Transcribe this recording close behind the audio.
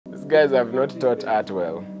guys have not taught art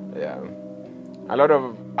well. Yeah. A lot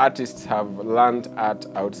of artists have learned art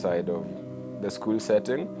outside of the school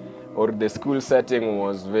setting, or the school setting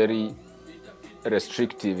was very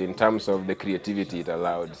restrictive in terms of the creativity it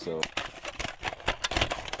allowed. So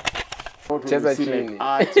cheza chini.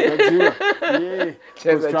 Yeah.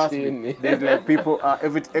 Trust me, chini. there's like people,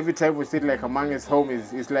 every time we sit like among his home,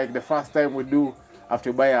 is like the first time we do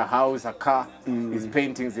after buy a house, a car, is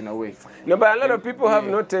paintings in a way. No, but a lot of people have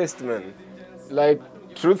no taste, man. Like,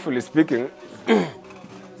 truthfully speaking,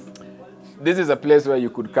 this is a place where you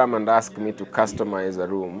could come and ask me to customize a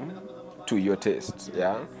room to your taste,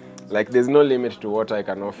 yeah? Like, there's no limit to what I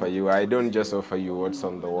can offer you. I don't just offer you what's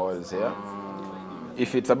on the walls, yeah?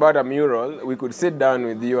 If it's about a mural, we could sit down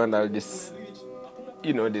with you and I'll discuss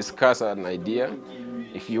an idea.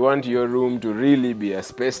 If you want your room to really be a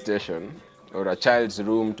space station, or a child's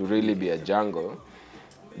room to really be a jungle,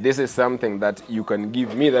 this is something that you can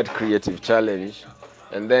give me that creative challenge,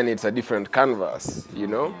 and then it's a different canvas, you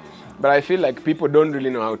know? But I feel like people don't really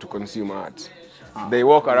know how to consume art. They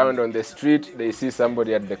walk around on the street, they see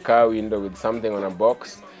somebody at the car window with something on a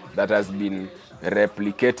box that has been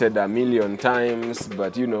replicated a million times,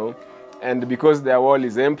 but you know, and because their wall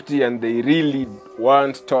is empty and they really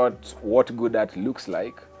weren't taught what good art looks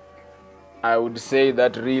like, I would say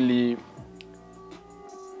that really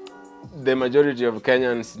the majority of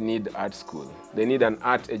Kenyans need art school. They need an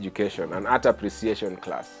art education, an art appreciation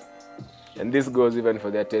class. And this goes even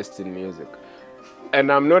for their tastes in music.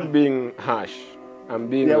 And I'm not being harsh, I'm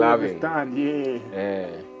being loving.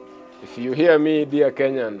 If you hear me, dear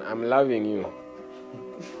Kenyan, I'm loving you.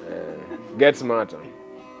 Get smarter,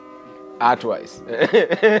 art-wise.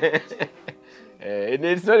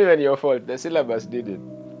 It's not even your fault, the syllabus did it.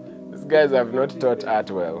 These guys have not taught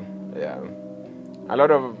art well. Yeah. A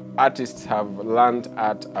lot of artists have learned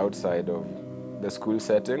art outside of the school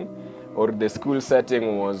setting, or the school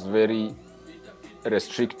setting was very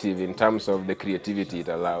restrictive in terms of the creativity it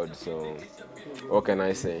allowed. So what can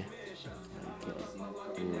I say?